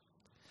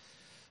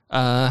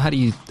How do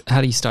you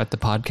start the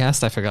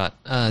podcast? I forgot.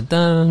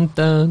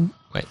 Dun.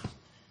 Wait.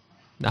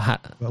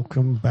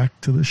 Welcome back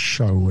to the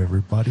show,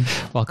 everybody.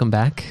 Welcome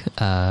back.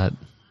 That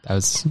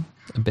was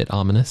a bit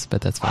ominous,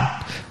 but that's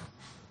fine.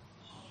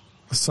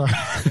 Sorry.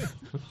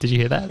 Did you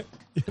hear that?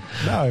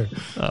 No.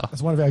 Oh.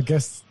 That's one of our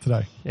guests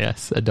today.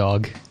 Yes, a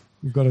dog.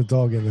 We've got a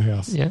dog in the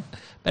house. Yeah.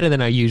 Better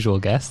than our usual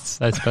guests,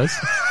 I suppose.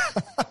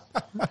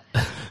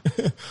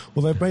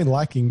 Well, they've been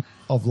lacking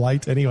of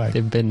late anyway.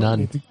 There've been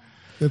none.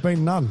 There've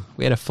been none.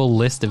 We had a full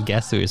list of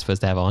guests that we were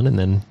supposed to have on, and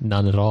then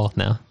none at all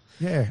now.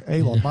 Yeah,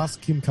 Elon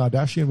Musk, Kim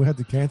Kardashian, we had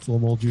to cancel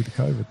them all due to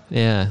COVID.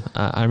 Yeah,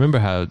 I remember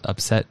how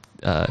upset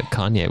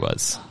Kanye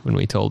was when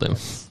we told him.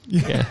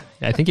 Yeah.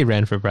 I think he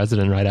ran for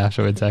president right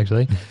afterwards,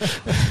 actually.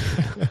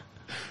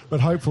 But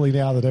hopefully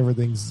now that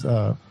everything's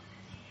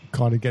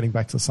kind of getting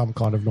back to some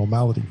kind of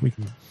normality, we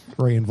can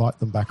re-invite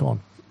them back on.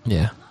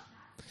 Yeah,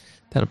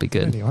 that'll be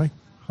good. Anyway,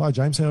 hi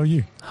James, how are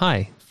you?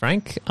 Hi,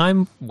 Frank.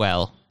 I'm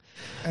well.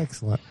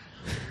 Excellent.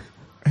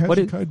 How's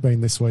your code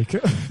been this week?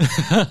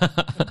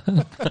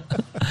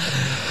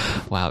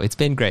 Wow, it's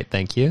been great,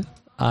 thank you.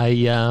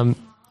 I've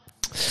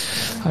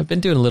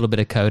been doing a little bit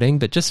of coding,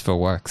 but just for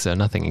work, so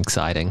nothing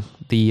exciting.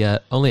 The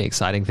only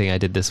exciting thing I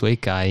did this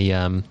week, have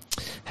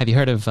you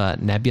heard of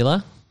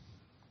Nebula?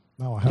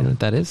 No, I You haven't. know what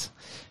that is?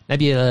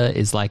 Nebula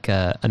is like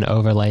an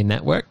overlay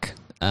network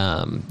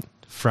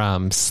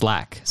from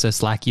Slack. So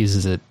Slack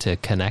uses it to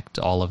connect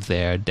all of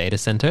their data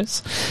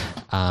centers.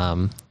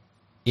 So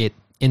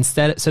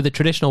the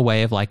traditional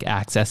way of like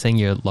accessing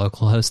your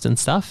local host and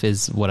stuff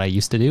is what I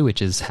used to do,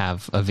 which is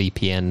have a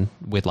VPN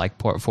with like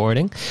port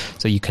forwarding.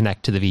 So you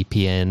connect to the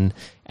VPN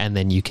and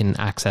then you can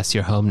access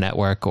your home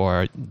network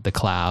or the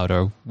cloud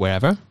or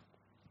wherever.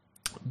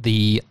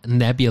 The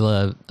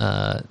Nebula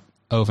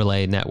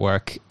overlay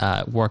network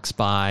works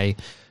by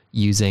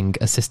using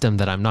a system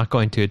that I'm not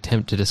going to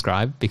attempt to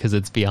describe because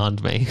it's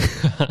beyond me.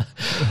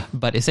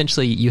 But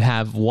essentially you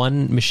have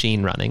one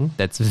machine running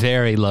that's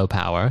very low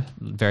power,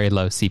 very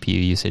low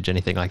CPU usage,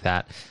 anything like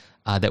that,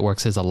 that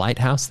works as a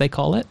lighthouse, they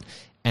call it.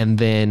 And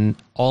then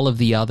all of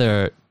the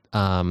other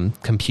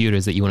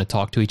computers that you want to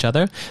talk to each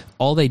other,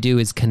 all they do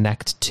is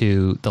connect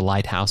to the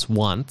lighthouse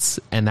once,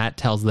 and that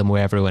tells them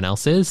where everyone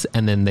else is,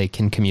 and then they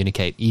can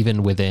communicate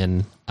even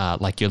within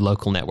like your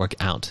local network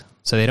out.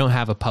 So they don't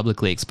have a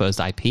publicly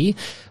exposed IP,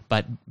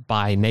 but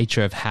by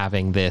nature of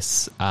having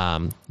this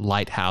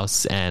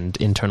lighthouse and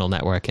internal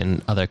network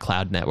and other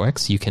cloud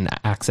networks, you can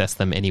access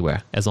them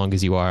anywhere as long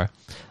as you are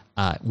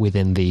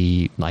within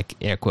the, like,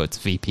 air quotes,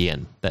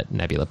 VPN that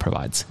Nebula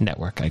provides.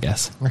 Network, I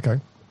guess. Okay.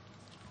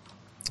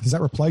 Does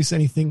that replace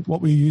anything?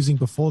 What were you using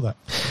before that?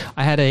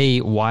 I had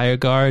a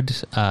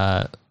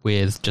WireGuard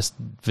with just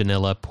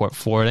vanilla port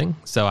forwarding.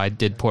 So I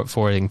did port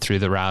forwarding through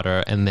the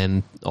router and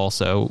then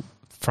also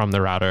from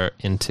the router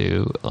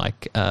into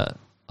like a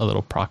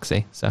little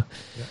proxy. So,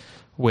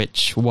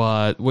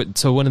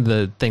 so one of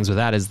the things with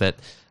that is that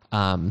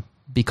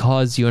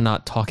because you're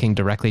not talking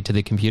directly to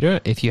the computer,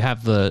 if you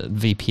have the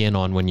VPN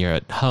on when you're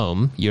at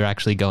home, you're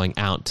actually going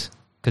out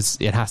because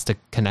it has to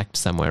connect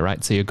somewhere,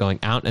 right? So you're going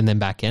out and then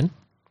back in,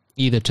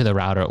 either to the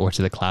router or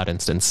to the cloud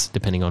instance,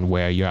 depending on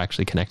where you're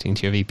actually connecting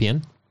to your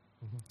VPN.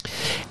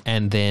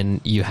 And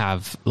then you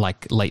have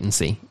like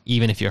latency,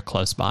 even if you're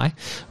close by.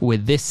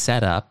 With this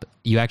setup,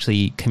 you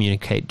actually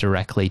communicate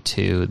directly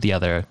to the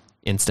other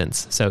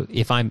instance. So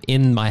if I'm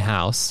in my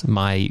house,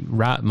 my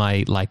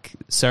like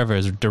server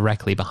is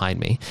directly behind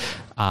me.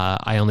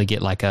 I only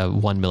get like a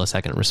 1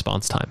 millisecond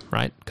response time,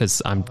 right?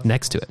 Because I'm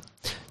next to it.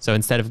 So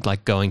instead of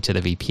like going to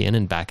the VPN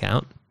and back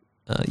out,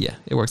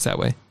 it works that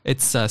way.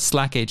 It's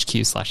Slack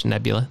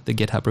HQ/Nebula, the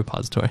GitHub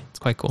repository. It's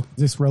quite cool.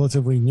 Is this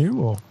relatively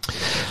new or?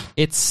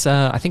 It's,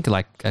 I think,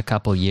 like a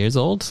couple years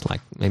old,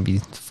 like maybe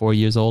 4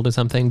 years old or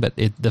something. But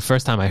the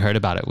first time I heard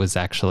about it was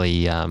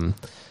actually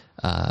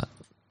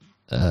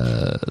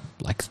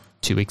like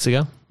 2 weeks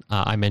ago.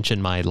 I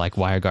mentioned my like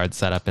WireGuard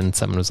setup, and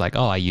someone was like,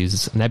 "Oh, I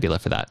use Nebula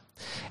for that."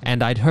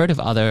 And I'd heard of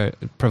other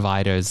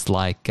providers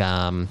like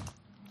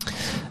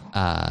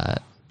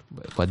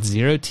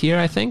Zero Tier,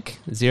 I think.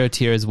 Zero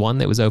Tier is one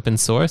that was open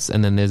source,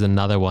 and then there's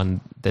another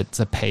one that's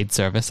a paid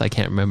service. I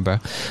can't remember.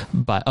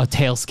 But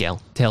Tailscale.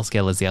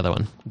 Tailscale is the other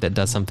one that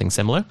does something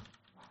similar.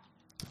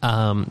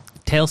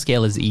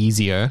 Tailscale is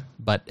easier,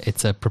 but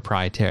it's a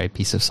proprietary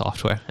piece of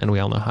software, and we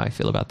all know how I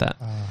feel about that.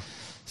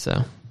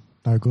 So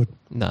No good.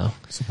 no.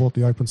 Support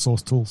the open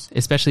source tools.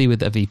 Especially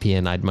with a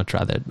VPN, I'd much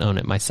rather own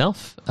it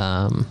myself.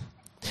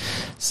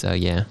 So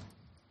yeah.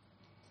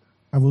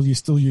 And will you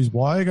still use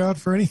WireGuard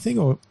for anything,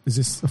 or is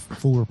this a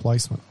full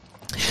replacement?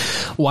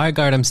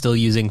 WireGuard I'm still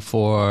using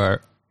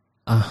for...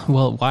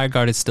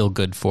 WireGuard is still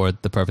good for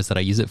the purpose that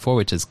I use it for,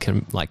 which is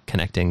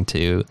connecting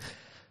to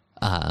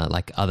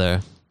like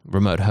other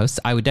remote hosts.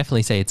 I would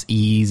definitely say it's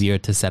easier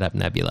to set up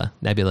Nebula.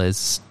 Nebula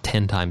is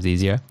 10 times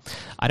easier.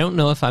 I don't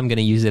know if I'm going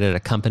to use it at a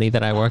company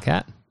that I work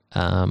at.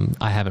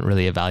 I haven't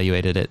really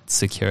evaluated its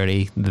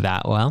security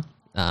that well.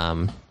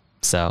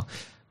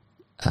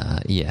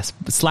 Yes,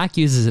 Slack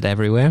uses it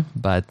everywhere,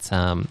 but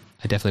I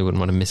definitely wouldn't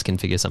want to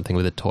misconfigure something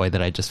with a toy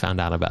that I just found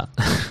out about.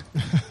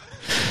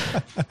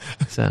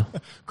 So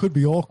Could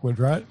be awkward,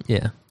 right?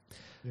 yeah.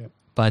 Yeah.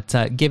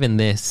 But given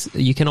this,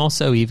 you can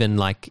also even,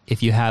 like,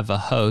 if you have a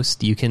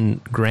host, you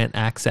can grant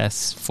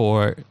access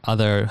for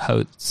other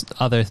hosts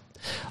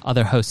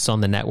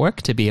on the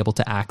network to be able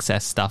to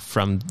access stuff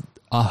from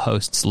a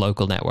host's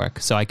local network.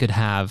 So I could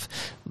have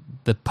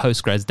the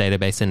Postgres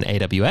database in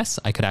AWS.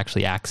 I could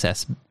actually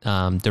access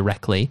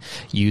directly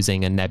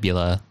using a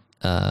Nebula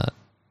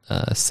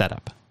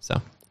setup.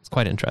 So it's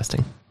quite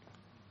interesting.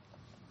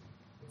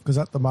 Because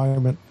at the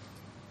moment,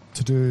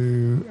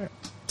 to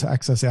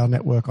access our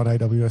network on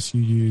AWS,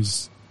 you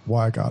use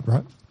WireGuard,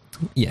 right?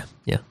 Yeah.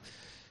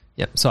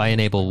 So I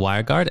enable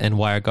WireGuard, and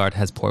WireGuard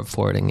has port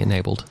forwarding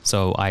enabled.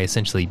 So I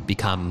essentially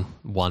become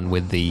one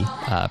with the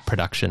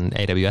production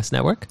AWS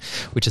network,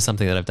 which is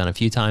something that I've done a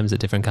few times at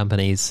different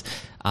companies.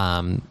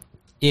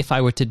 If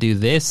I were to do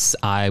this,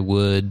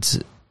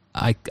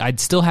 I'd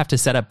still have to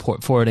set up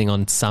port forwarding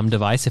on some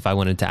device if I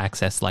wanted to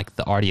access like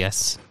the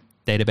RDS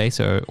database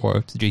or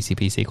the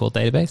GCP SQL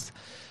database.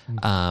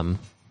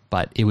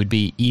 But it would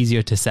be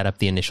easier to set up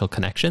the initial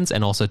connections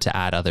and also to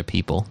add other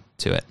people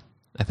to it,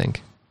 I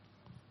think.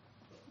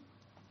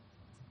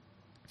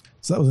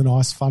 So that was a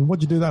nice fun.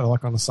 What'd you do that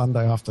like on a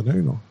Sunday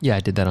afternoon? Or? Yeah,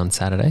 I did that on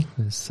Saturday.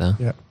 Yeah.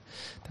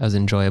 That was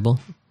enjoyable.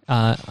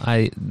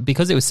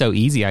 Because it was so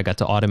easy, I got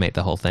to automate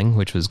the whole thing,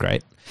 which was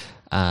great.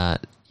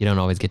 You don't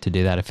always get to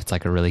do that if it's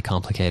like a really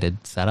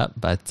complicated setup,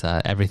 but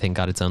everything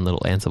got its own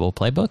little Ansible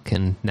playbook.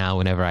 And now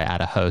whenever I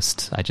add a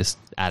host, I just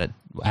add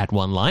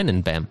one line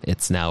and bam,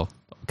 it's now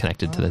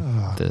connected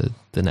to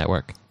the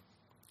network.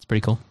 It's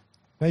pretty cool.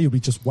 Now you'll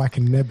be just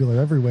whacking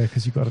Nebula everywhere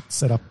because you've got it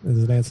set up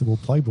as an Ansible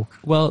playbook.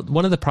 Well,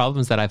 one of the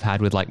problems that I've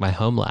had with like my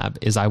home lab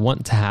is I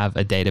want to have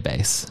a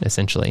database,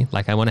 essentially.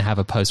 Like I want to have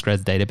a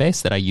Postgres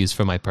database that I use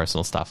for my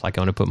personal stuff. Like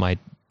I want to put my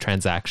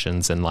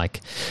transactions and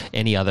like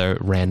any other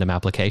random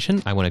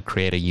application. I want to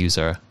create a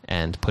user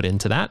and put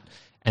into that.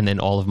 And then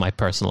all of my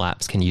personal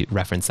apps can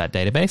reference that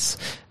database.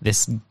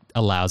 This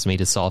allows me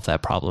to solve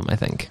that problem, I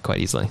think, quite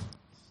easily.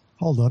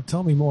 Hold on.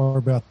 Tell me more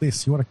about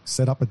this. You want to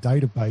set up a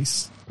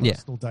database,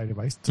 personal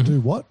database, to do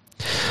what?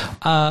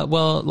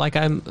 Well, like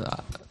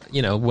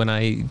when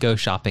I go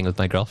shopping with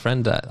my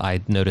girlfriend,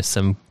 I notice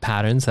some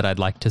patterns that I'd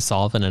like to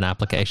solve in an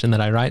application that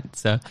I write.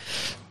 So,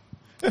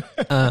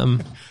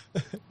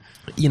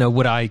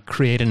 would I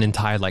create an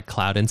entire like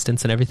cloud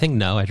instance and everything?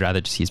 No, I'd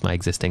rather just use my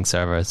existing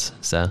servers.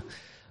 So,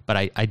 but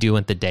I do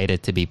want the data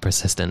to be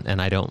persistent,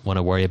 and I don't want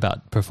to worry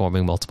about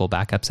performing multiple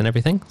backups and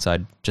everything. So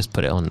I'd just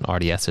put it on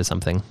RDS or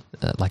something,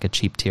 like a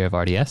cheap tier of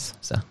RDS.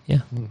 So yeah.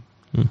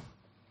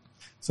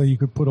 So you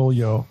could put all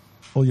your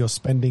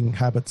spending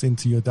habits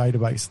into your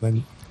database,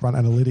 then run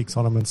analytics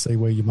on them and see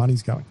where your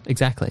money's going.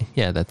 Exactly.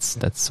 Yeah, that's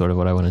sort of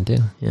what I want to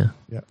do. Yeah.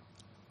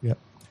 Yeah.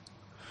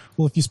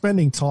 Well, if you're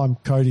spending time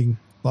coding,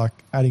 like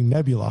adding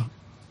Nebula,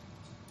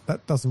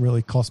 that doesn't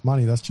really cost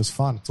money. That's just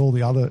fun. It's all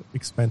the other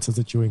expenses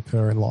that you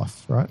incur in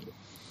life, right?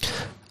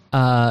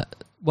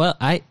 Well,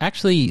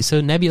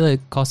 so Nebula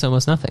costs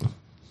almost nothing.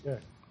 Yeah.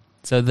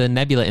 So the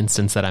Nebula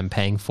instance that I'm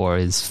paying for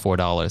is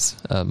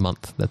 $4 a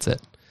month. That's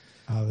it.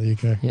 Oh, there you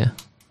go. Yeah.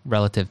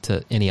 Relative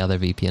to any other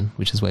VPN,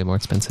 which is way more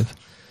expensive.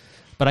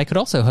 But I could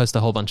also host a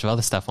whole bunch of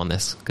other stuff on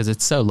this because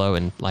it's so low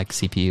in like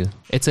CPU.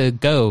 It's a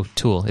Go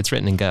tool. It's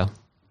written in Go.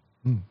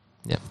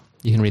 Yeah.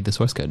 You can read the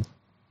source code.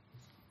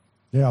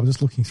 Yeah, I'm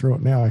just looking through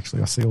it now.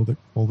 Actually, I see all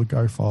the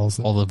Go files.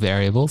 All the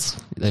variables.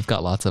 They've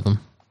got lots of them.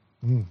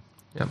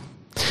 Yeah.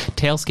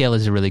 Tailscale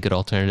is a really good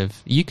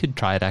alternative. You could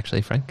try it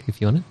actually, Frank,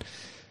 if you wanted.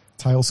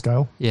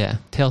 Tailscale? Yeah.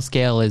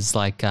 Tailscale is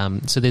like,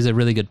 so there's a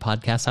really good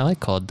podcast I like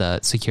called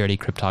Security,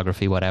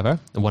 Cryptography, Whatever.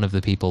 One of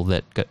the people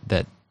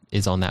that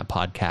is on that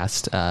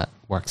podcast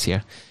works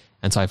here.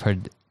 And so I've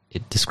heard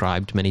it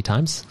described many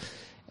times.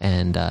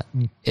 And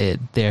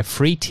their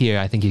free tier,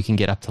 I think you can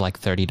get up to like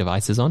 30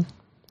 devices on,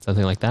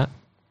 something like that.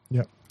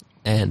 Yep.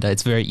 And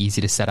it's very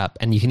easy to set up.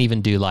 And you can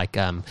even do like,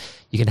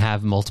 you can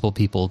have multiple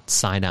people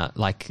sign up,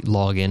 like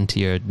log into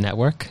your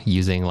network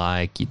using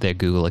like their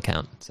Google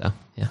account. So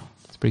yeah,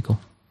 it's pretty cool.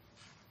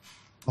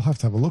 I'll have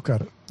to have a look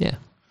at it. Yeah.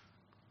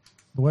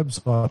 The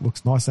website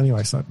looks nice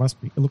anyway, so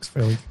it looks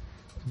fairly...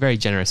 Very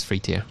generous free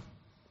tier.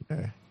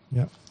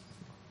 Yeah.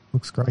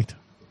 Looks great.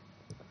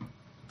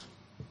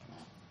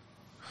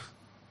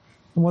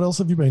 And what else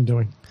have you been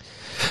doing?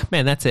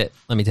 Man, that's it.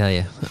 Let me tell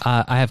you.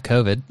 I have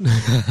COVID.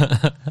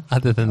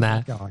 Other than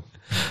that. Going?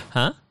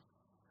 Huh?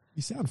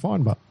 You sound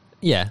fine, but...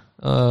 Yeah.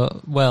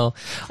 Well,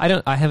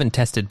 I haven't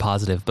tested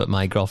positive, but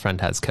my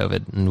girlfriend has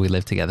COVID and we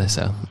live together.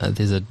 So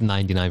there's a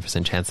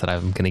 99% chance that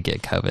I'm going to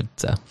get COVID.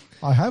 So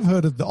I have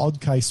heard of the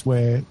odd case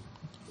where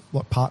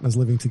partners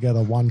living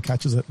together, one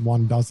catches it and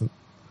one doesn't.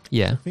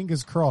 Yeah.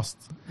 Fingers crossed.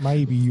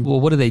 Maybe you... Well,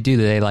 what do? Do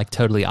they like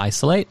totally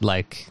isolate?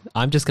 Like,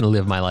 I'm just going to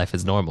live my life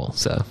as normal.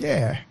 So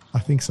yeah, I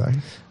think so.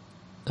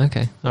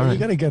 Okay. All right. You're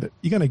going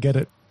to get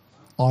it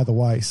either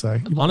way. So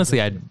honestly,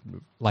 I'd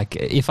like,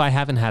 if I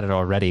haven't had it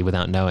already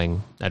without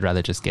knowing, I'd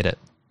rather just get it.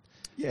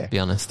 Yeah. To be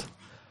honest.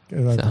 Get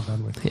it over and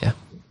done with. Yeah.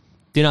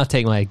 Do not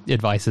take my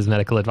advice as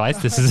medical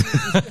advice. This is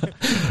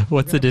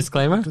what's the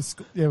disclaimer?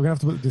 We're gonna have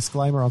to put a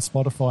disclaimer on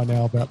Spotify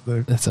now about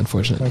the That's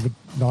unfortunate.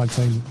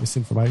 COVID-19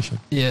 misinformation.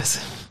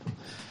 Yes.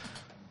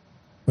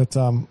 But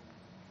so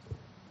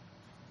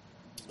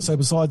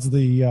besides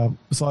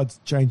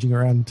changing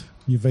around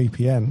your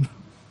VPN,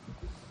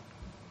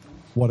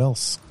 what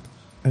else?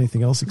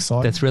 Anything else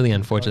exciting? That's really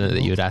unfortunate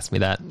that you would ask me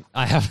that.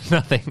 I have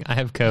nothing. I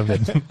have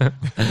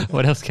COVID.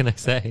 What else can I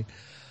say?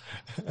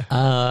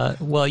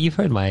 Well, you've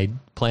heard my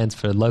plans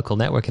for local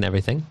network and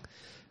everything.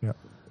 Yeah.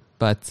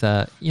 But,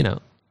 how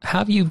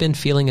have you been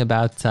feeling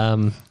about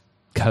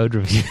code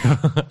review?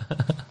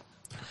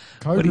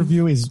 Code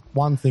review is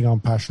one thing I'm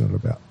passionate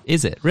about.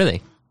 Is it?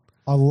 Really?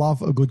 I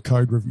love a good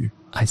code review.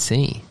 I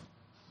see.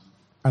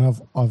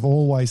 And I've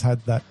always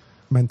had that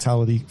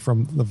mentality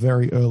from the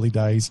very early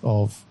days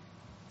of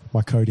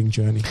my coding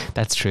journey.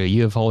 That's true.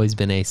 You have always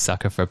been a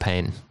sucker for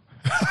pain.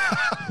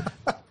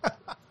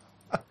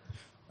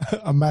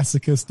 A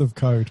masochist of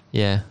code.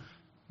 Yeah.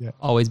 Yeah.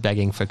 Always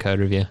begging for code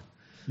review.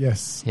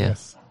 Yes. Yeah.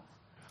 Yes.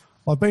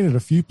 I've been at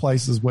a few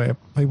places where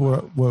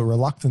people were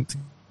reluctant to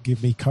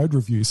give me code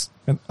reviews,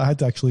 and I had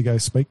to actually go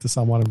speak to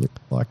someone,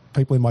 like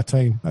people in my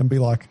team, and be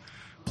like,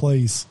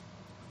 please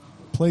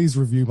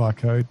review my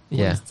code.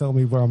 Please tell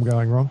me where I'm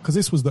going wrong. Because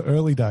this was the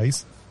early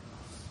days,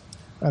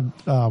 and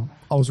I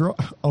was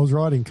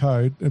writing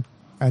code,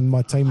 and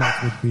my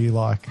teammates would be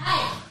like,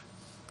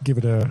 give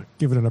it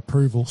an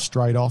approval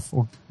straight off,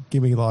 or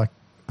give me like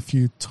a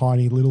few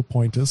tiny little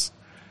pointers,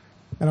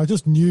 and I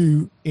just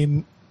knew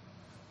in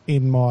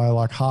my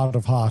like heart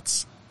of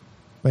hearts,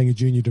 being a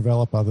junior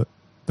developer, that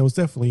there was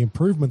definitely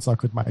improvements I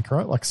could make.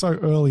 Right, like so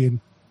early in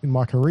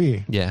my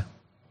career,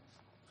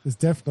 there's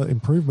definite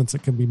improvements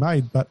that can be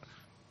made, but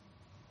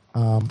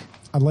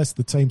unless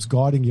the team's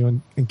guiding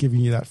you and giving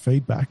you that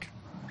feedback,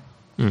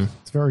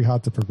 it's very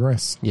hard to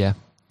progress. Yeah.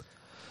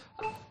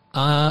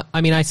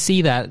 I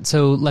see that.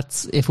 So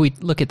if we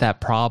look at that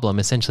problem,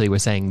 essentially we're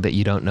saying that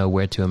you don't know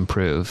where to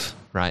improve,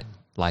 right?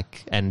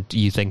 Like, and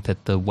you think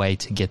that the way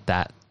to get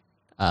that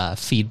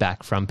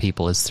feedback from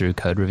people is through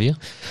code review.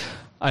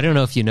 I don't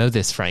know if you know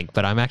this, Frank,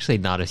 but I'm actually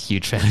not a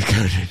huge fan of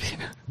code review.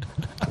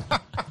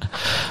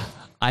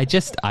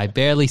 I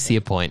barely see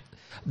a point.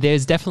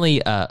 There's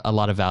definitely a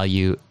lot of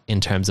value in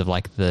terms of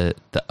like the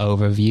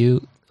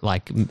overview,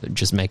 like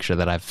just make sure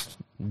that I've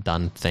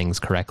done things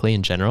correctly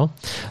in general.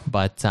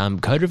 But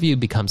code review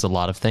becomes a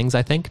lot of things,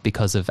 I think,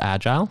 because of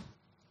Agile.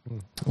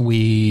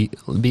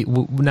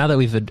 Now that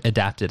we've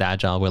adapted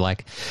Agile, we're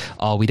like,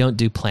 oh, we don't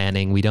do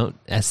planning, we don't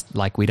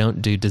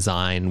do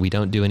design, we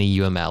don't do any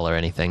UML or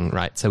anything,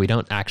 right? So we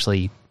don't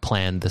actually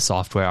plan the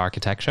software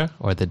architecture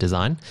or the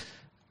design.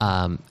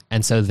 And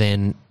so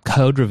then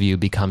code review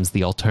becomes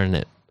the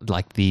alternate,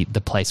 like the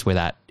place where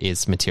that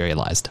is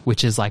materialized,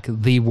 which is like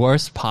the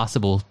worst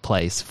possible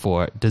place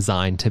for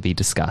design to be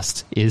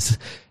discussed is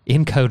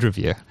in code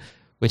review,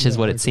 which is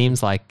what it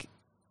seems like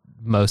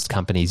most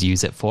companies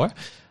use it for.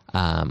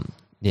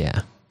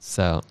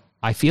 So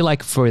I feel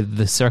like for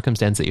the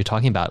circumstance that you're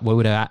talking about, what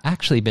would have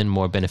actually been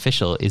more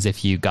beneficial is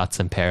if you got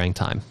some pairing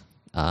time,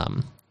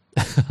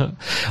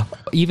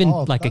 even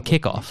a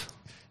kickoff.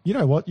 You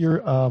know what?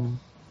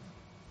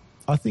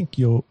 I think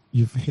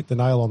you've hit the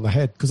nail on the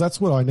head, because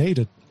that's what I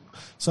needed.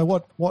 So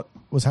what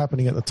was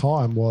happening at the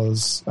time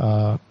was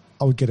I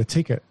would get a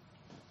ticket,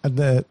 and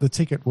the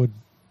ticket would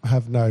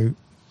have no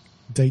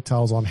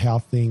details on how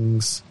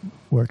things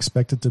were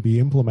expected to be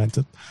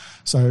implemented.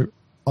 So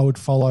I would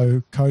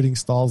follow coding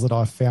styles that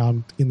I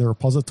found in the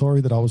repository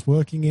that I was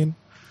working in,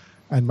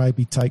 and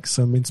maybe take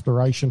some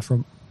inspiration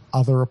from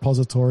other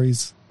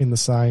repositories in the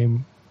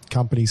same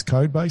company's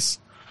code base,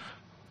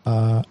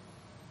 and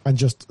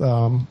just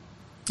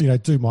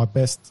do my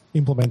best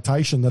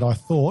implementation that I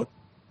thought,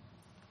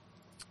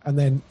 and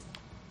then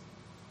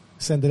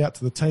send it out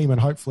to the team,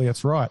 and hopefully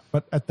it's right.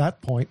 But at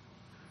that point,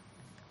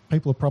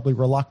 people are probably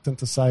reluctant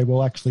to say,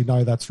 well, actually,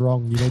 no, that's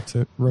wrong. You need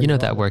to rewrite. You know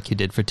that work you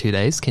did for 2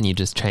 days? Can you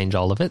just change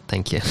all of it?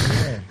 Thank you.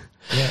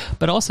 Yeah.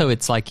 But also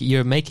it's like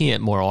you're making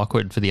it more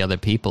awkward for the other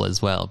people as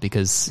well,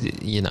 because,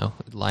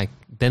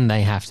 then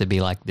they have to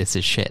be like, this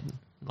is shit.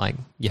 Like,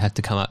 you have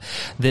to come up.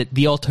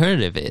 The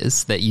alternative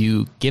is that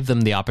you give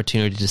them the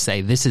opportunity to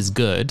say, this is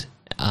good,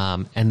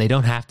 and they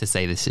don't have to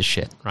say this is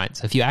shit, right?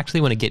 So if you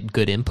actually want to get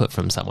good input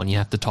from someone, you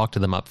have to talk to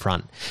them up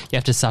front. You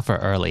have to suffer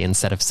early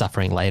instead of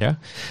suffering later.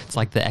 It's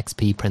like the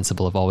XP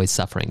principle of always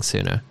suffering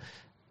sooner.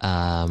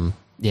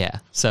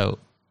 So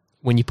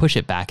when you push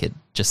it back, it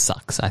just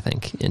sucks, I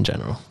think, in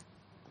general.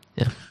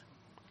 Yeah.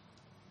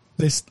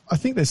 I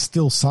think there's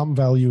still some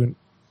value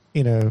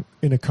in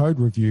a code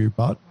review,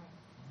 but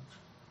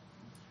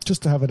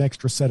just to have an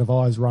extra set of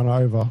eyes run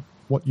over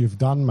what you've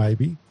done,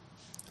 maybe.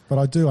 But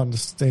I do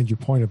understand your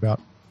point about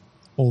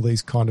all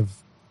these kind of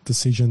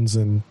decisions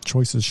and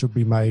choices should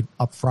be made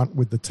up front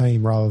with the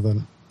team rather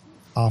than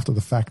after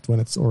the fact when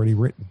it's already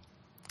written.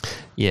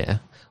 Yeah.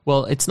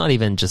 Well, it's not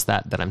even just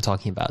that I'm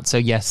talking about. So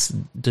yes,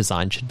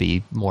 design should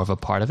be more of a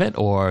part of it,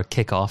 or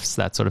kickoffs,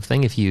 that sort of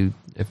thing, if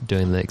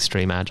doing the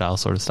extreme agile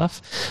sort of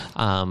stuff.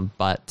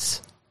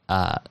 But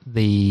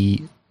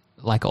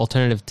like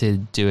alternative to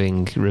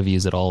doing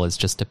reviews at all is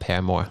just to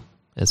pair more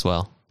as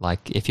well.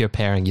 Like if you're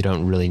pairing, you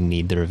don't really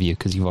need the review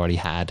because you've already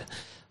had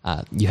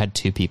you had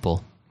two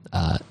people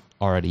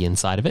already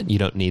inside of it. You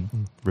don't need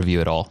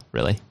review at all,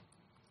 really.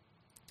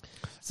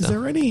 So. Is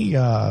there any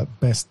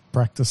best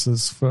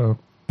practices for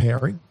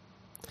pairing?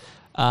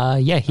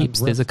 Yeah, heaps.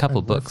 There's a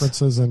couple books,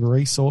 references and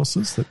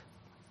resources that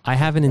I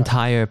have an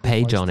entire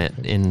page on it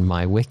in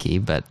my wiki,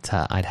 but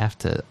I'd have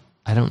to.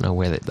 I don't know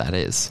where that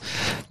is.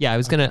 Yeah,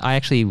 I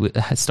actually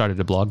started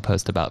a blog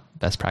post about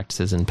best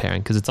practices in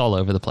pairing because it's all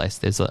over the place.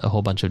 There's a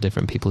whole bunch of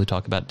different people who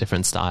talk about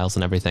different styles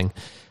and everything.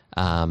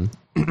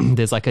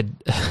 There's like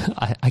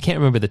I can't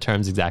remember the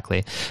terms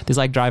exactly. There's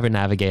like driver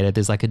navigator.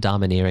 There's like a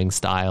domineering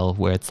style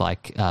where it's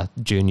like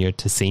junior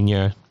to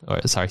senior,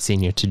 or sorry,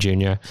 senior to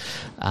junior.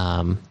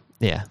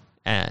 Yeah.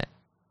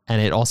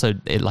 And it also,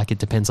 it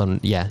depends on,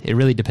 it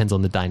really depends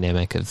on the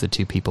dynamic of the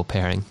two people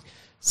pairing.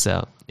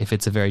 So if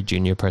it's a very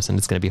junior person,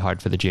 it's going to be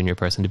hard for the junior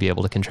person to be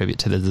able to contribute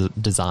to the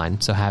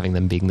design. So having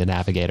them being the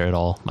navigator at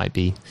all might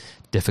be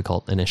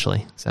difficult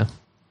initially. So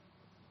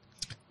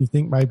you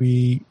think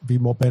maybe be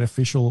more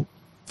beneficial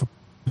for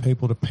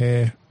people to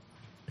pair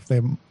if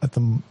they're at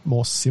the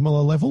more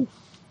similar level?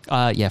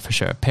 Yeah, for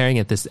sure. Pairing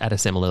at a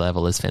similar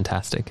level is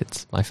fantastic.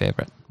 It's my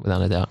favorite,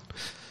 without a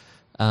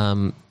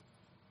doubt.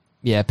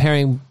 Yeah,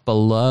 pairing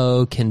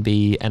below can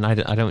be, and I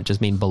don't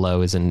just mean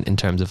below as in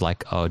terms of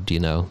like, oh, do you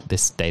know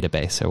this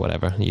database or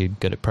whatever? You're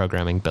good at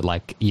programming, but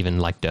like even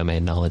like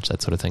domain knowledge,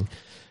 that sort of thing.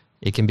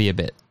 It can be a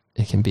bit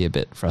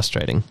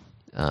frustrating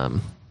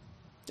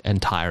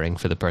and tiring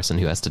for the person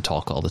who has to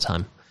talk all the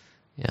time.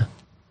 Yeah.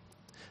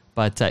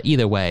 But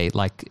either way,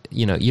 like,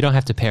 you don't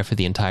have to pair for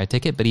the entire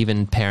ticket, but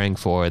even pairing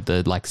for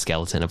the like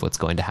skeleton of what's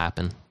going to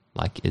happen,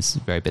 like, is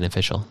very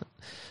beneficial.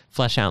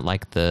 Flesh out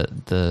like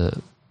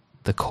the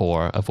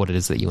core of what it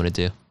is that you want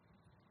to do.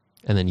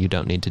 And then you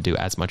don't need to do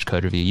as much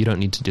code review. You don't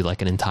need to do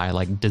like an entire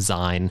like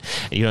design.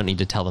 You don't need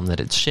to tell them that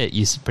it's shit.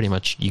 You pretty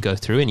much, you go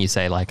through and you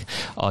say like,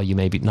 oh, you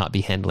may not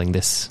be handling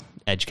this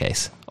edge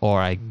case, or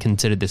I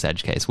considered this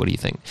edge case. What do you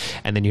think?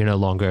 And then you're no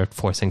longer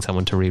forcing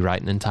someone to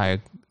rewrite an entire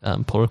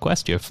pull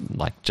request. You're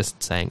like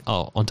just saying,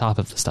 oh, on top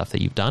of the stuff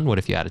that you've done, what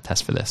if you had a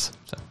test for this?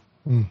 So,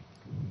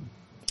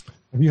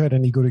 have you had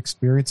any good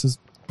experiences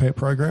pair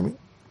programming?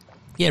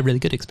 Yeah, really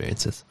good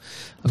experiences,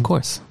 of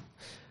course.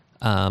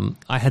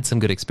 I had some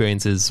good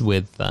experiences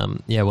with,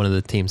 one of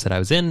the teams that I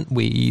was in.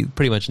 We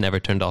pretty much never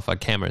turned off our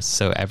cameras.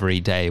 So every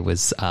day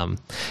was,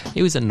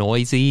 it was a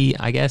noisy,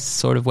 I guess,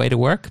 sort of way to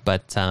work.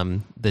 But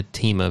the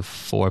team of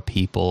 4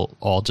 people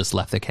all just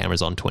left their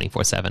cameras on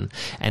 24/7.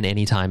 And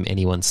anytime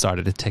anyone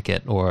started a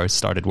ticket or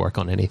started work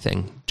on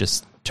anything,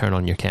 just turn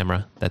on your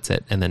camera. That's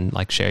it. And then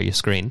like share your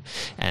screen.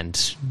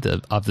 And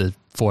of the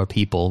 4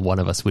 people, one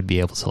of us would be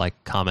able to like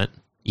comment,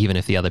 even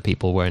if the other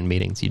people were in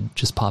meetings. You'd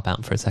just pop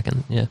out for a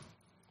second. Yeah.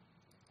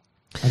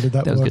 And did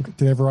that work? Good.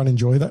 Did everyone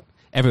enjoy that?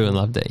 Everyone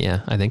loved it. Yeah,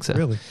 I think so.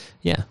 Really?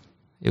 Yeah.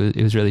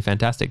 It was really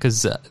fantastic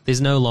because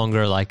there's no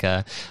longer like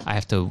I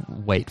have to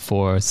wait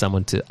for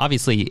someone to,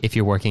 obviously if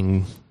you're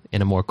working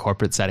in a more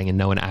corporate setting and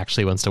no one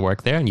actually wants to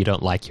work there and you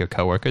don't like your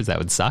coworkers, that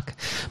would suck.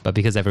 But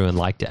because everyone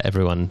liked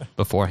everyone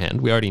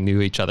beforehand, we already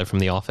knew each other from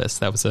the office.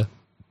 That was a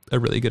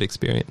really good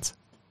experience.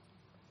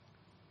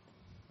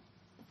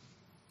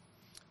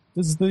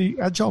 Does the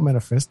Agile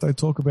Manifesto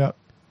talk about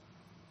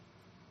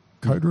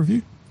code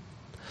review?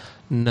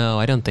 No,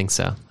 I don't think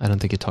so. I don't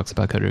think it talks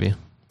about code review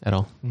at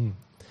all.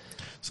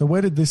 So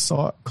where did this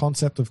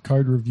concept of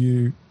code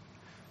review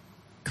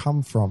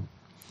come from?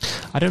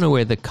 I don't know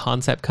where the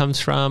concept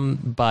comes from,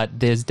 but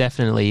there's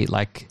definitely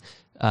like,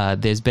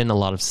 there's been a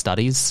lot of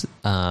studies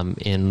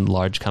in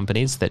large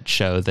companies that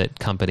show that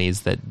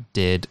companies that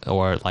did,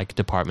 or like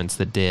departments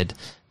that did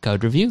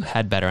code review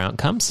had better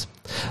outcomes.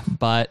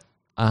 But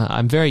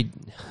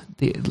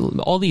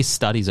all these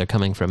studies are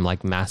coming from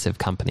like massive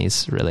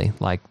companies, really.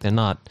 Like they're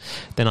not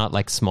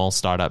like small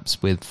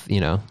startups with,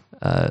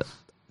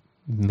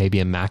 maybe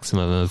a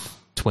maximum of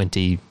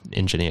 20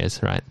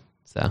 engineers, right?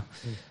 So,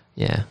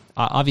 yeah.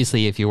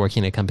 Obviously, if you're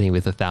working in a company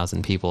with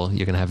 1,000 people,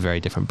 you're going to have very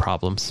different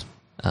problems.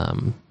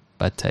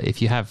 But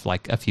if you have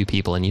like a few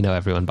people and you know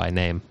everyone by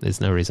name, there's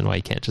no reason why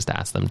you can't just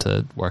ask them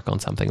to work on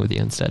something with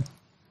you instead.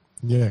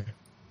 Yeah.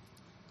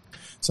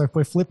 So if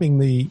we're flipping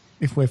the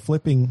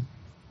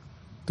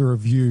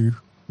review,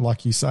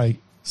 like you say,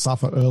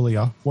 suffer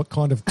earlier, what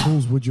kind of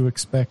tools would you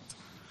expect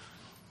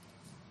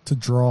to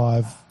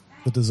drive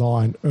the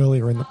design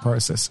earlier in the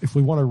process if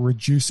we want to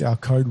reduce our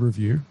code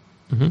review?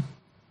 Mm-hmm.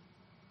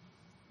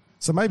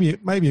 So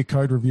maybe a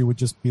code review would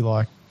just be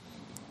like,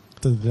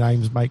 do the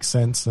names make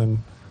sense? And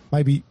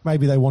maybe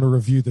they want to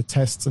review the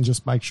tests and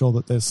just make sure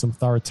that there's some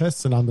thorough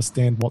tests and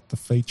understand what the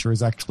feature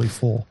is actually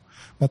for.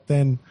 But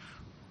then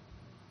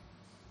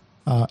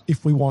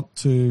if we want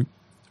to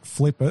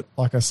flip it,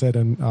 like I said,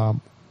 and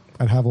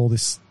have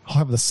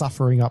the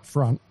suffering up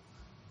front,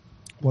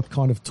 what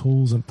kind of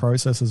tools and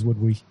processes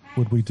would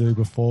we do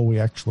before we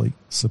actually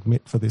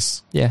submit for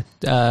this? Yeah.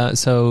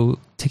 So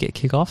ticket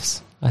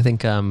kickoffs I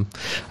think I don't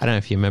know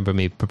if you remember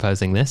me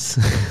proposing this,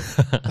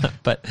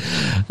 but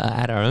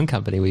at our own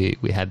company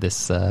we had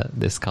this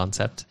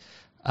concept,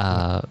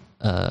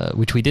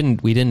 which we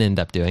didn't end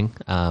up doing,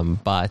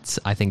 but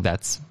I think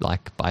that's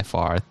like by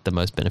far the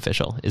most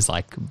beneficial. Is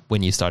like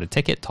when you start a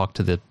ticket, talk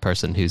to the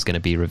person who's going to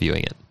be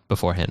reviewing it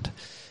beforehand.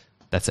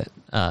 That's it.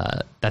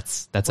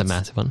 That's a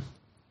massive one.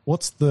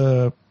 What's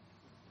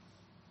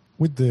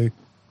with the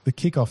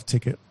kickoff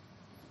ticket?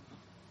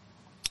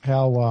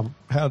 How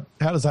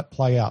does that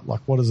play out?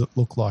 Like, what does it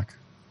look like?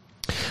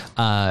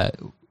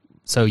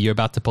 So you're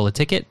about to pull a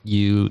ticket.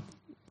 You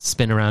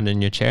spin around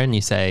in your chair and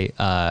you say,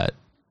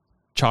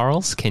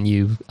 Charles, can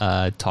you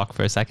talk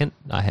for a second?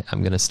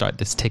 I'm going to start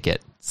this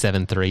ticket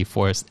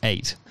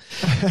 7348.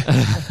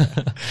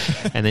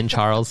 And then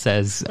Charles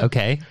says,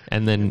 okay.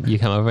 And then you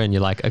come over and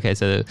you're like, okay,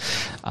 so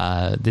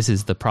this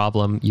is the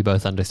problem. You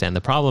both understand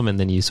the problem. And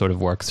then you sort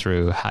of work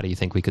through, how do you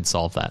think we could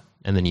solve that?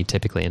 And then you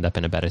typically end up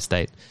in a better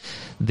state.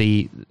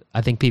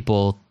 I think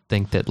people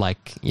think that,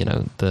 like, you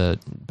know, the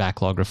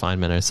backlog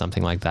refinement or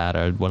something like that,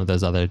 or one of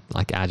those other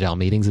like agile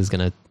meetings is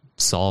going to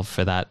solve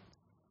for that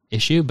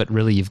issue, but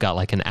really you've got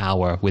like an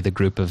hour with a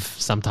group of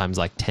sometimes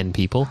like 10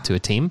 people to a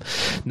team.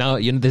 No,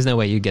 there's no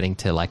way you're getting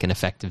to like an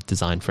effective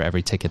design for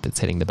every ticket that's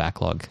hitting the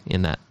backlog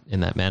in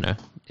that manner.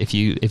 If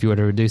you were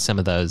to reduce some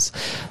of those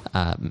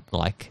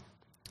like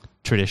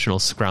traditional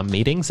Scrum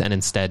meetings and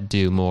instead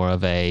do more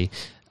of a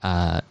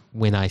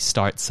when I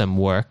start some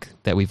work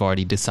that we've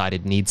already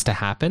decided needs to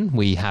happen,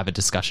 we have a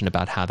discussion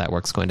about how that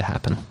work's going to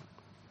happen.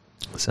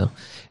 So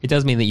it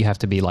does mean that you have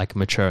to be like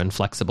mature and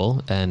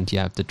flexible, and you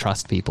have to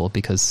trust people,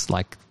 because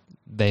like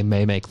they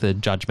may make the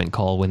judgment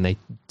call when they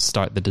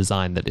start the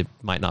design that it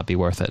might not be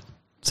worth it.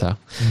 So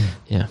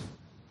yeah,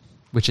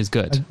 which is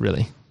good,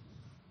 really.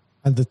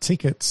 And the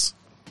tickets,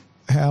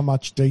 how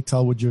much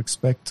detail would you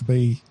expect to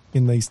be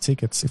in these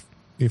tickets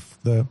if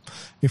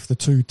the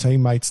two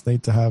teammates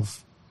need to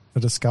have a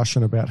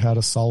discussion about how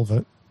to solve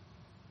it?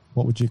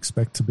 What would you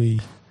expect to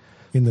be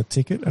in the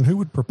ticket, and who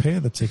would prepare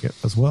the ticket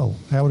as well?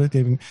 How would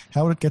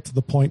it get to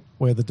the point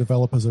where the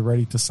developers are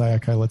ready to say,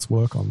 okay, let's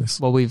work on this?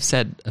 Well, we've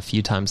said a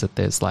few times that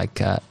there's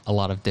like a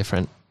lot of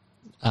different,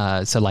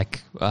 so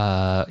like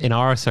in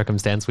our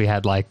circumstance, we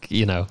had like,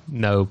 you know,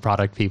 no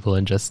product people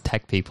and just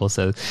tech people.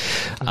 So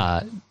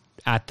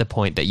at the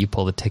point that you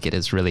pull the ticket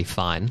is really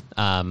fine.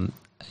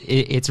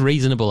 It's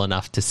reasonable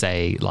enough to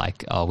say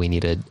like, oh, we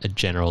need a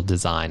general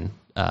design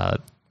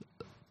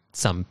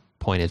some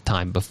point of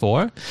time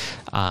before.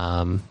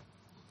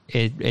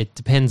 It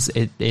depends.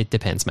 It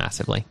depends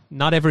massively.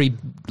 Not every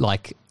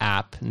like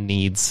app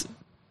needs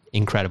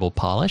incredible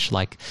polish.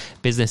 Like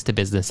business to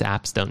business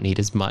apps don't need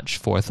as much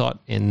forethought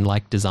in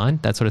like design,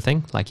 that sort of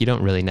thing. Like you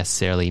don't really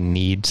necessarily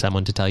need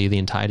someone to tell you the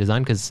entire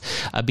design, because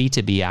a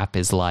B2B app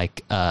is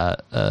like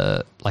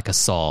a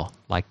saw.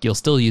 Like you'll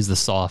still use the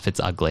saw if it's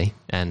ugly,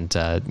 and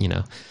you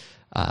know.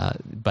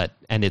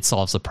 And it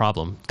solves a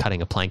problem,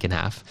 cutting a plank in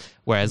half.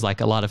 Whereas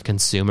like a lot of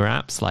consumer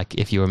apps, like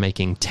if you were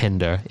making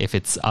Tinder, if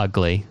it's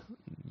ugly,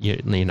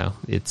 you know,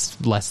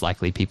 it's less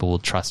likely people will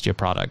trust your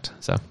product.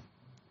 So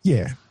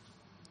yeah,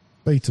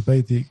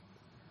 B2B,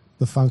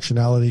 the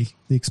functionality,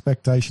 the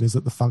expectation is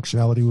that the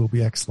functionality will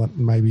be excellent,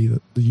 and maybe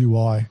the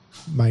UI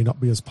may not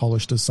be as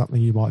polished as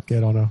something you might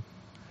get on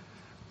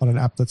an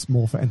app that's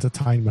more for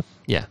entertainment.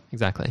 Yeah,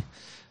 exactly.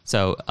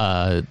 So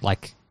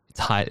like it's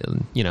high,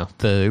 you know,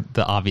 the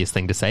obvious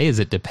thing to say is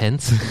it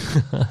depends.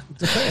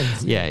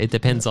 Depends. Yeah, it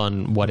depends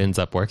on what ends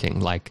up working.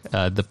 Like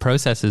the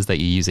processes that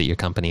you use at your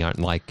company aren't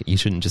like, you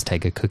shouldn't just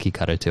take a cookie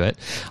cutter to it.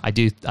 I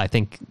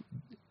think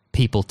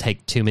people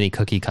take too many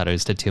cookie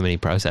cutters to too many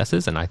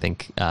processes, and I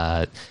think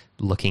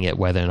looking at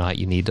whether or not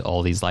you need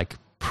all these like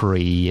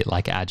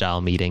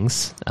agile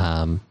meetings,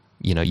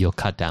 you know, you'll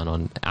cut down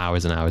on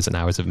hours and hours and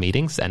hours of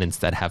meetings, and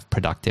instead have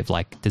productive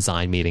like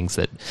design meetings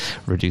that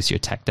reduce your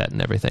tech debt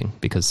and everything,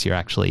 because you're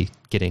actually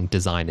getting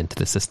design into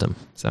the system.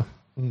 So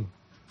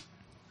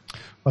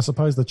I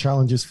suppose the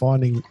challenge is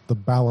finding the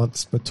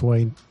balance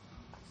between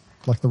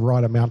like the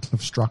right amount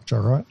of structure,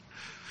 right?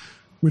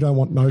 We don't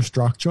want no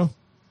structure,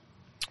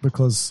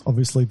 because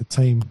obviously the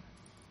team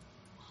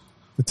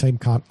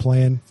can't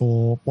plan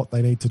for what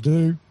they need to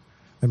do.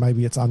 And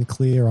maybe it's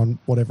unclear on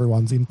what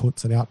everyone's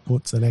inputs and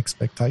outputs and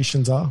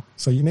expectations are.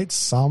 So you need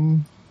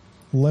some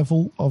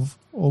level of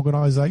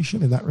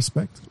organisation in that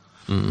respect.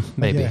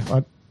 Maybe.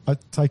 Yeah, I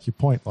take your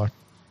point. Like,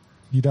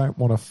 you don't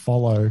want to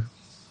follow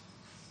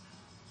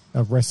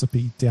a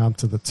recipe down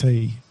to the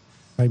T.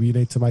 Maybe you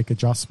need to make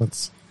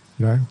adjustments.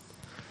 You know,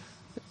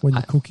 when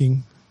you're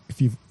cooking, if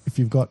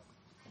you've got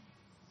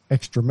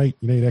extra meat,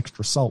 you need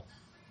extra salt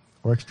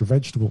or extra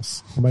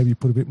vegetables, or maybe you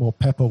put a bit more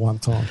pepper one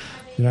time.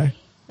 You know.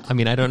 I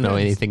mean, I don't know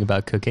anything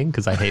about cooking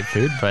because I hate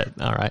food, but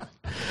all right.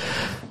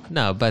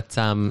 No, but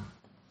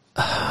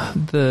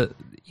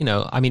you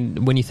know, I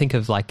mean, when you think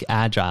of like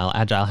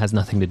Agile has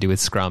nothing to do with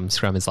Scrum.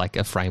 Scrum is like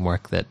a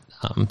framework that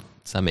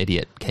some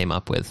idiot came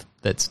up with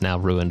that's now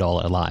ruined all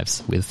our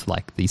lives with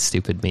like these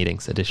stupid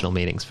meetings, additional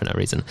meetings for no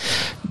reason.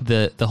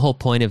 The whole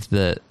point of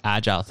the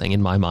Agile thing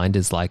in my mind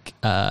is like,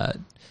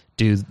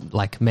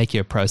 make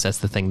your process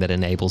the thing that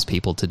enables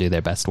people to do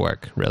their best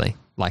work, really.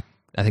 Like,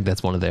 I think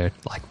that's one of their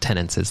like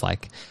tenets is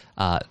like,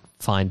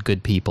 find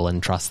good people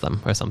and trust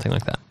them or something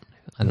like that.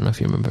 I don't know if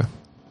you remember.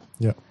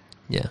 Yeah.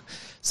 Yeah.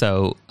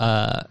 So,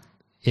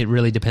 it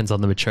really depends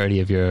on the maturity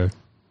of your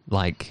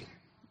like,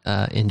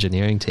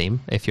 engineering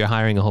team. If you're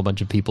hiring a whole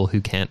bunch of people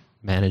who can't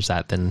manage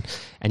that, then,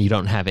 and you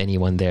don't have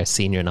anyone there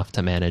senior enough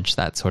to manage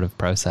that sort of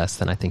process,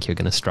 then I think you're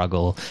going to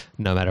struggle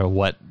no matter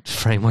what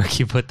framework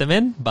you put them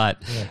in.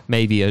 But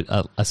maybe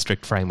a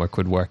strict framework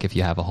would work if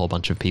you have a whole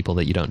bunch of people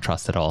that you don't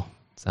trust at all.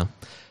 So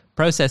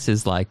process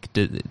is like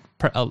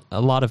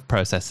a lot of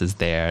processes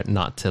there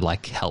not to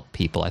like help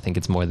people. I think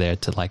it's more there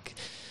to like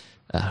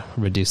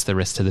reduce the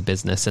risk to the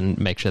business and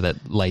make sure that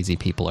lazy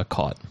people are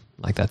caught.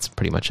 Like, that's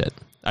pretty much it.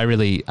 I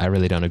really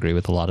don't agree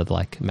with a lot of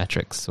like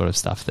metrics sort of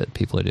stuff that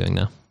people are doing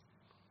now.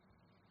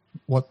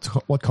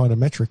 What kind of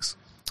metrics?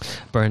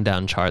 Burn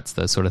down charts,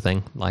 those sort of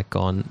thing, like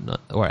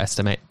or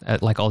estimate,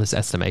 like all this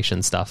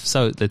estimation stuff.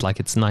 So that like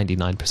it's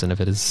 99% of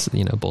it is,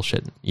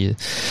 bullshit. It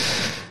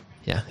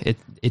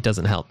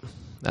doesn't help,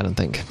 I don't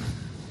think.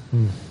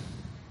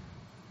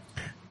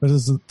 But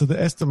do the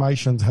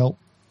estimations help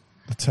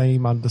the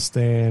team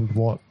understand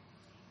what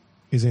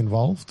is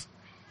involved?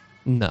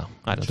 No,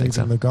 I don't think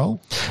so. Achieving the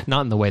goal?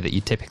 Not in the way that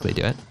you typically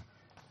do it.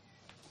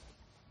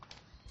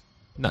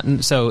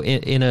 So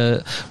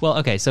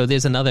so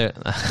there's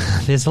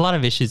there's a lot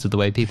of issues with the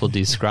way people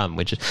do Scrum,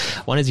 which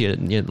one is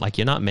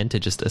you're not meant to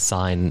just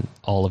assign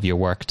all of your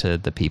work to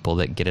the people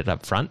that get it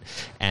up front,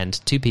 and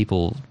two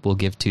people will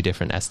give two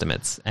different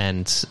estimates.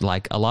 And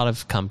like a lot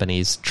of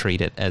companies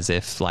treat it as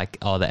if like,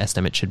 oh, the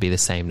estimate should be the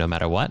same no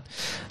matter what.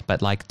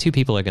 But like two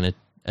people are going to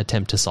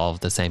attempt to solve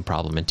the same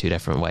problem in two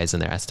different ways,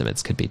 and their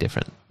estimates could be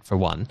different for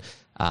one.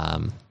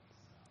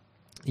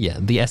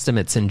 The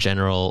estimates in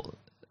general,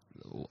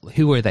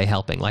 who are they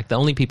helping? Like the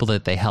only people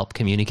that they help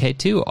communicate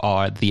to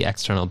are the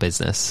external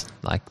business.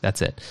 Like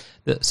that's it.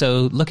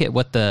 So look at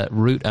what the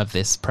root of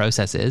this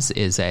process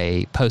is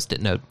a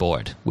Post-it note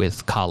board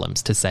with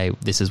columns to say,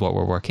 this is what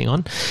we're working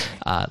on.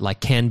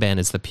 Like Kanban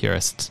is the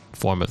purest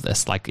form of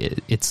this. Like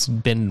it's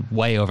been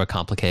way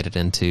overcomplicated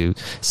into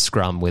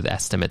Scrum with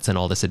estimates and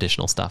all this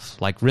additional stuff.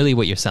 Like really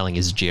what you're selling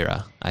is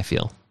Jira, I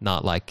feel,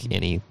 not like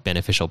any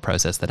beneficial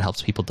process that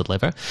helps people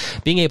deliver.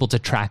 Being able to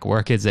track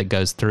work as it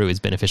goes through is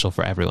beneficial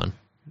for everyone.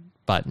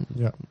 But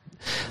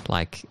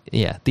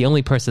the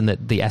only person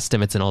that the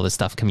estimates and all this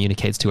stuff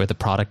communicates to are the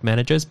product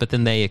managers, but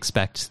then they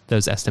expect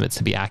those estimates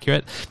to be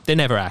accurate. They're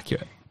never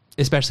accurate,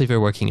 especially if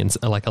you're working in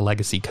like a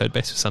legacy code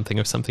base or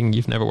something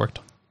you've never worked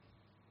on.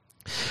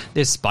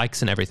 There's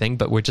spikes and everything,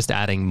 but we're just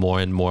adding more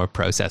and more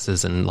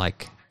processes and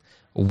like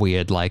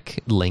weird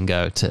like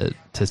lingo to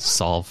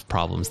solve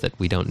problems that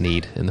we don't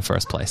need in the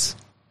first place.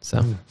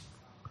 So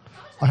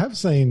I have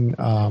seen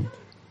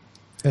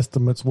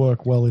estimates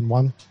work well in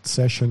one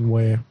session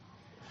where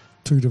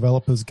two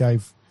developers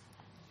gave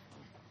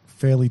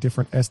fairly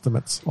different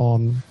estimates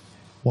on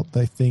what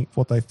they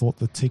thought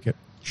the ticket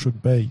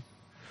should be.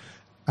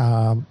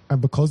 And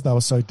because they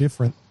were so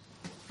different,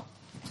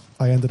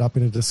 they ended up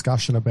in a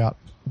discussion about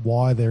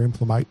why their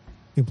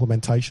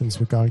implementations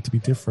were going to be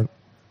different.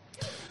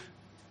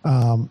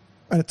 And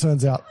it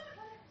turns out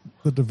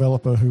the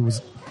developer who was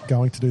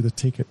going to do the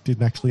ticket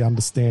didn't actually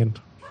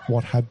understand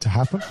what had to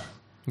happen.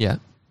 Yeah.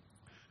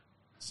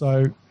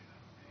 So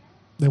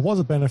there was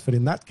a benefit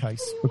in that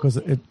case because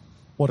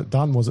what it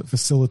done was it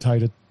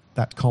facilitated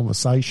that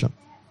conversation.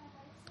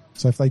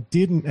 So if they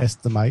didn't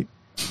estimate,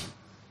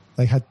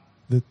 the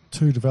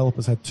two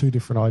developers had two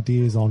different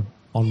ideas on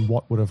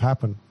what would have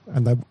happened,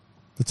 and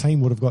the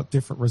team would have got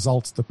different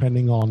results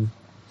depending on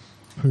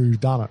who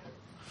done it.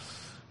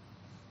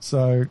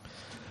 So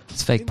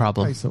it's a fake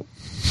problem.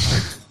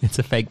 It's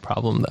a fake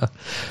problem though.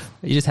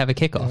 You just have a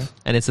kickoff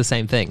and it's the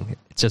same thing.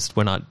 It's just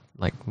we're not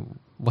like,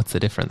 what's the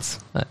difference?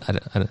 I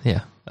don't know.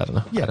 Yeah. I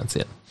don't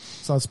see it.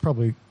 So it's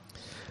probably...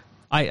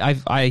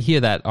 I hear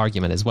that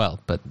argument as well.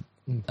 But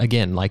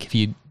again, like if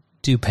you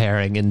do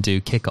pairing and do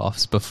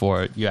kickoffs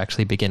before you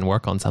actually begin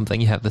work on something,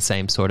 you have the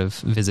same sort of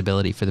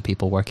visibility for the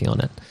people working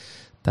on it.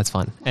 That's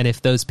fine. And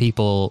if those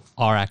people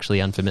are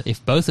actually unfamiliar,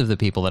 if both of the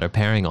people that are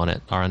pairing on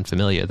it are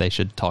unfamiliar, they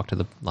should talk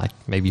to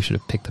maybe you should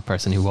have picked the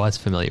person who was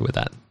familiar with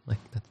that. Like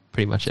that's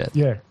pretty much it.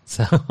 Yeah.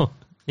 So,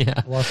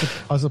 yeah. Well,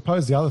 I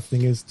suppose the other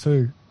thing is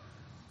too,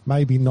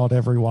 maybe not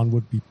everyone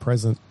would be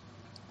present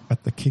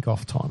at the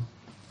kickoff time.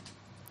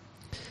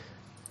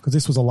 Because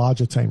this was a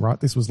larger team, right?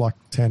 This was like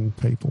 10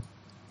 people.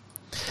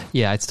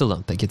 Yeah, I still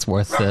don't think it's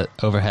worth the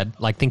overhead.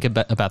 Like, think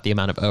about the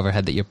amount of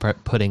overhead that you're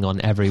putting on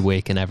every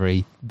week and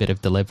every bit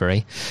of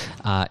delivery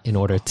in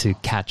order to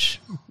catch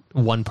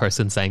one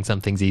person saying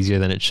something's easier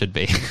than it should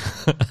be.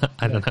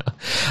 I don't know.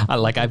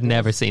 I've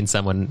never seen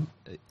someone...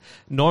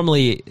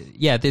 Normally,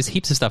 yeah, there's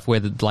heaps of stuff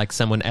where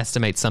someone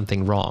estimates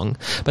something wrong.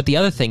 But the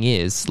other thing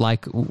is,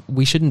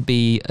 we shouldn't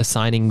be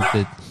assigning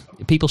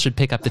people should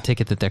pick up the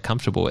ticket that they're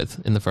comfortable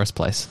with in the first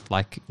place.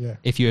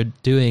 If you're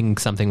doing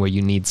something where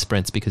you need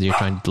sprints because you're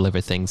trying to deliver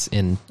things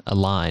in a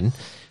line,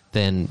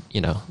 then,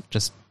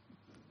 just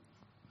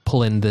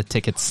pull in the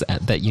tickets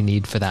that you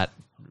need for that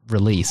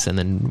release and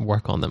then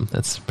work on them.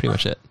 That's pretty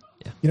much it.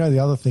 Yeah. You know, the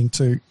other thing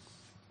too,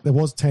 there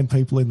was 10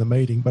 people in the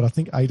meeting, but I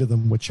think 8 of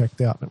them were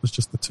checked out, and it was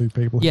just the 2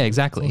 people. Yeah,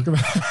 exactly.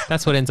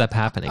 That's what ends up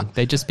happening.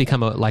 They just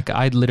become I'm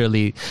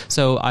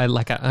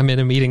in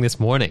a meeting this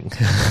morning,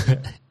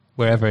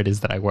 wherever it is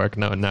that I work,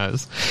 no one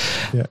knows.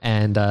 Yeah.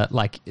 And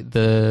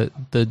the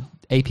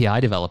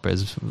API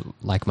developers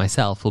like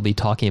myself will be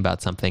talking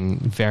about something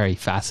very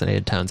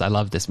fascinated tones. I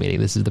love this meeting.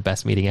 This is the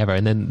best meeting ever.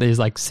 And then there's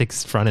like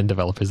 6 front-end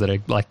developers that are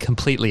like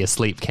completely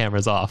asleep,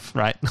 cameras off,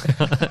 right?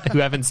 Who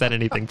haven't said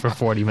anything for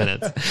 40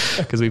 minutes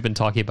because we've been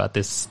talking about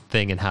this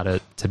thing and how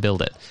to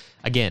build it.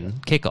 Again,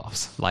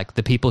 kickoffs. Like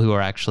the people who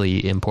are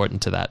actually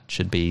important to that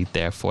should be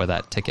there for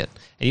that ticket.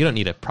 And you don't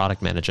need a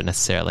product manager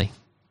necessarily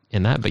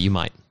in that, but you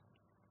might.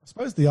 I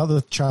suppose the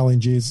other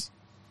challenge is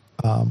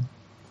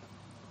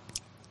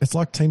it's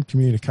like team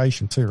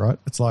communication too, right?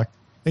 It's like,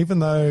 even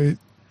though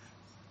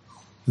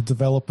the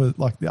developer,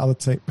 like the other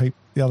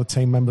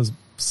team members,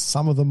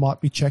 some of them might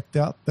be checked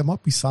out, there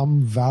might be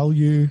some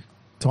value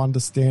to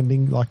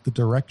understanding like the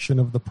direction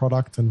of the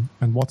product and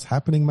what's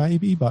happening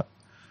maybe, but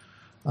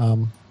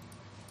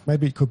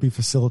maybe it could be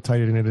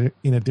facilitated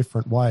in a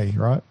different way,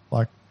 right?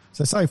 Like,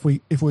 so say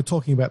if we're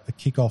talking about the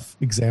kickoff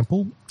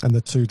example and the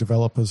 2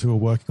 developers who are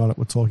working on it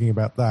were talking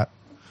about that,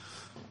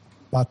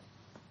 but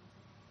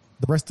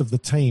the rest of the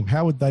team,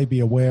 how would they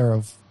be aware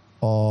of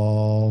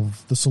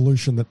the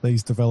solution that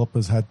these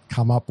developers had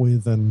come up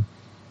with, and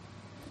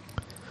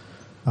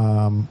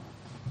how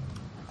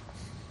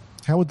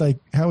would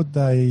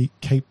they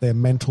keep their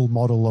mental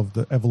model of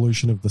the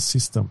evolution of the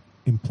system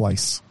in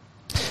place?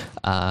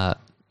 Well,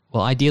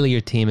 ideally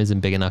your team isn't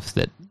big enough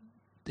that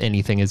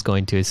anything is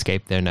going to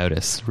escape their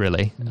notice,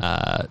 really.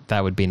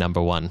 That would be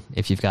number one.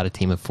 If you've got a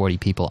team of 40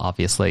 people,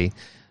 obviously,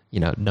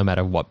 no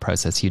matter what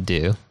process you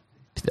do,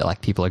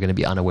 like people are going to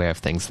be unaware of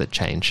things that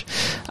change.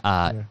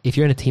 If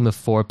you're in a team of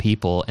 4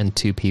 people and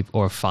 2 people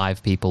or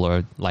 5 people,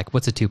 or like,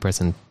 what's a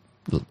 2-pizza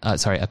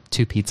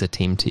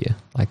team to you?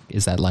 Like,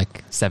 is that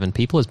like 7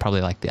 people is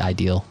probably like the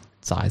ideal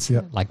size.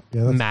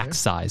 Max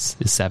size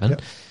is 7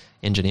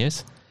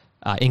 engineers,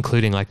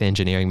 including like the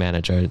engineering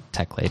manager,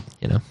 tech lead,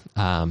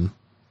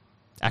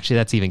 actually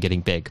that's even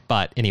getting big,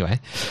 but anyway,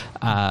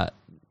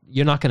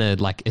 you're not going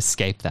to like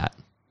escape that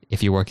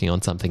if you're working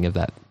on something of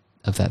that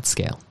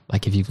scale.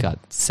 Like if you've got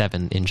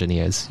 7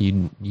 engineers,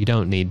 you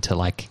don't need to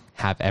like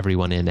have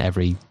everyone in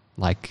every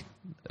like,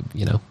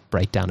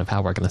 breakdown of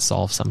how we're going to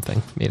solve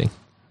something meeting.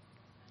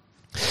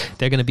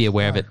 They're going to be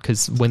aware of it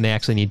because when they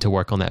actually need to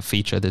work on that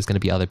feature, there's going to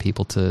be other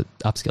people to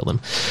upskill them.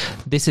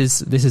 This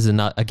is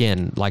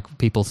again, like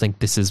people think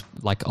this is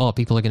like, oh,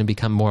 people are going to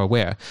become more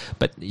aware,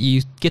 but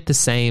you get the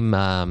same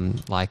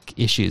like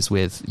issues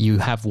with, you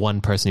have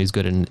one person who's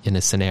good in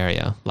a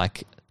scenario.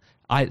 Like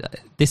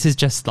this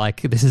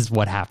is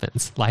what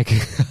happens. Like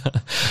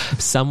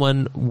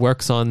someone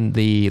works on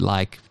the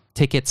like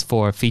tickets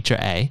for feature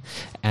A,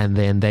 and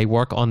then they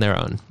work on their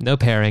own. No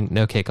pairing,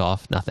 no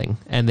kickoff, nothing.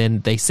 And then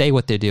they say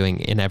what they're doing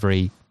in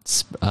every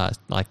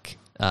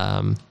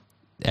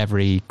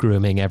every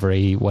grooming,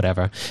 every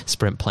whatever,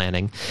 sprint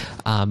planning.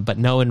 But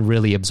no one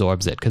really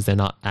absorbs it because they're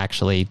not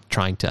actually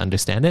trying to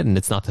understand it, and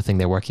it's not the thing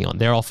they're working on.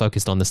 They're all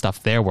focused on the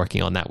stuff they're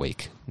working on that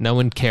week. No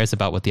one cares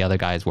about what the other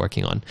guy is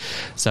working on.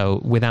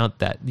 So without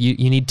that,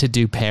 you need to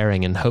do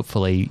pairing and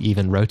hopefully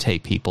even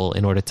rotate people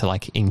in order to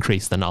like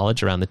increase the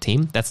knowledge around the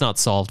team. That's not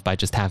solved by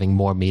just having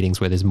more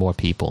meetings where there's more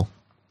people.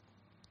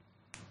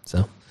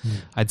 So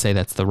I'd say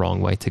that's the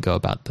wrong way to go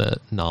about the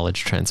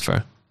knowledge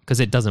transfer. Because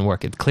it doesn't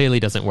work. It clearly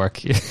doesn't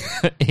work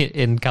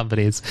in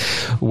companies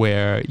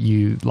where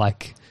you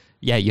like,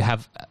 you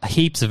have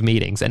heaps of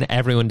meetings and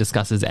everyone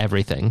discusses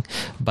everything,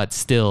 but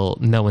still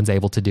no one's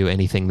able to do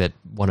anything that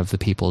one of the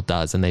people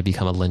does, and they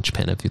become a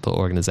linchpin of the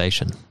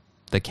organization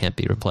that can't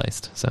be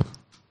replaced. So,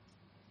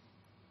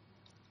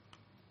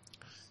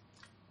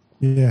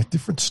 yeah,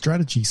 different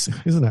strategies,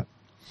 isn't it?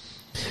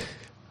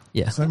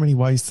 Yeah. So many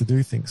ways to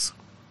do things.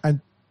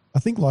 And I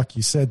think, like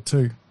you said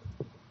too,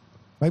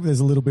 maybe there's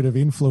a little bit of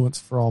influence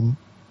from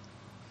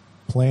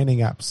planning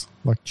apps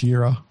like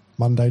Jira,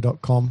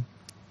 Monday.com.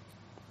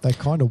 They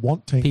kind of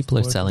want teams People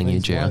to are work selling in you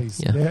these Jira.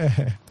 ways.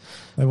 Yeah.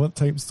 They want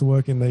teams to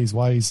work in these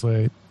ways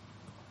where,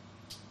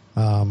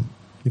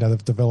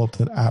 they've developed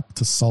an app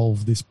to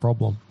solve this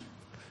problem.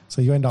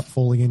 So you end up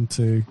falling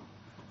into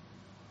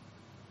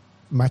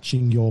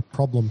matching your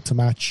problem to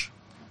match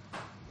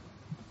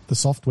the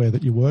software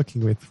that you're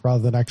working with,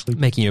 rather than actually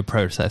making your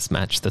process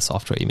match the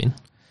software, you mean?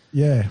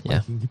 Yeah.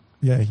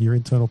 Your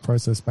internal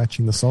process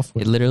matching the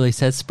software. It literally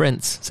says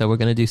sprints, so we're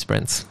going to do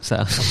sprints. So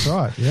that's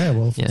right. Yeah.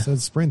 Well, if it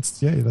says sprints,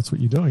 that's what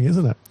you're doing,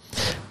 isn't it?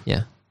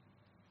 Yeah.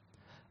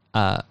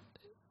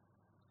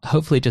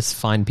 Hopefully just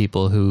find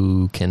people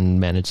who can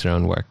manage their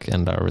own work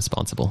and are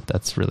responsible.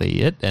 That's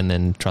really it. And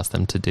then trust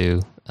them to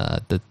do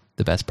the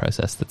best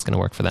process that's going to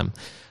work for them.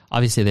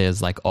 Obviously,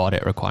 there's like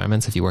audit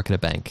requirements if you work at a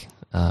bank.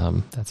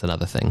 That's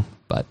another thing.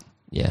 But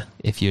yeah,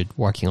 if you're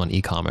working on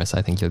e-commerce,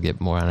 I think you'll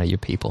get more out of your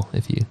people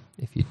if you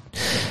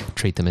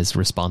treat them as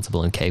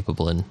responsible and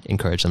capable and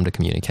encourage them to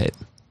communicate.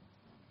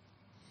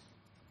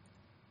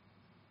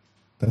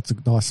 That's a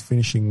nice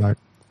finishing note.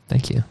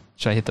 Thank you.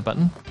 Should I hit the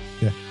button?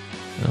 Yeah.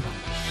 Oh.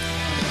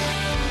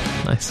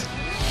 Nice.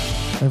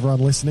 Everyone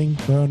listening,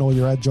 burn all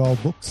your Agile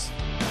books.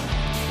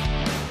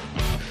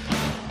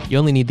 You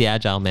only need the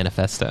Agile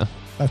Manifesto.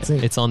 That's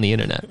it. It's on the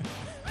internet.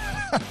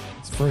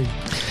 It's free.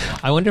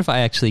 I wonder if I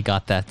actually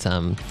got that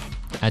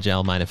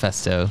Agile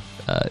Manifesto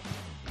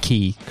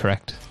key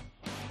correct.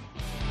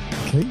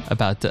 Okay.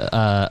 About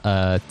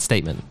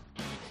statement.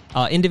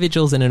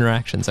 Individuals and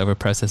interactions over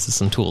processes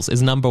and tools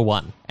is number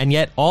one. And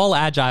yet all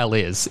Agile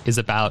is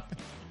about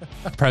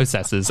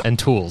processes and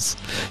tools.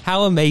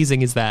 How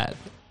amazing is that?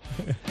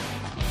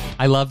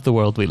 I love the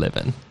world we live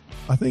in.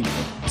 I think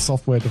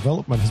software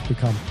development has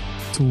become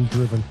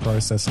tool-driven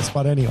processes.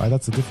 But anyway,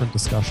 that's a different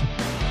discussion.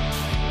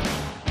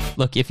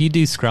 Look, if you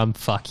do Scrum,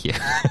 fuck you.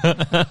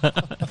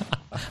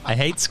 I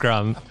hate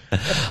Scrum.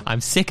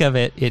 I'm sick of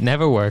it. It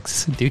never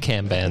works. Do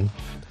Kanban.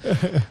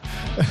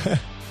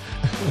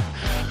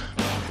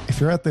 If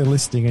you're out there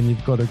listening and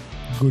you've got a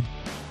good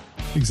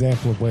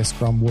example of where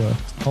Scrum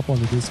worked, hop on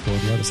the Discord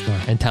and let us know.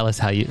 And tell us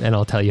how you, and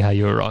I'll tell you how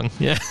you were wrong.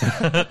 Yeah.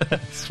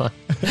 It's fine.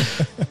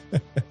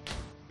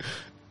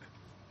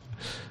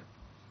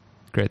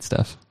 Great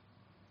stuff.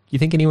 You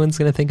think anyone's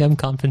going to think I'm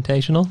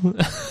confrontational?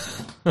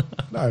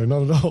 No,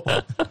 not at all.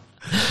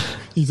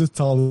 You just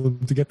told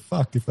them to get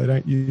fucked if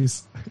they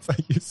use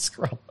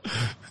Scrum.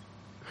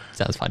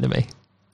 Sounds fine to me.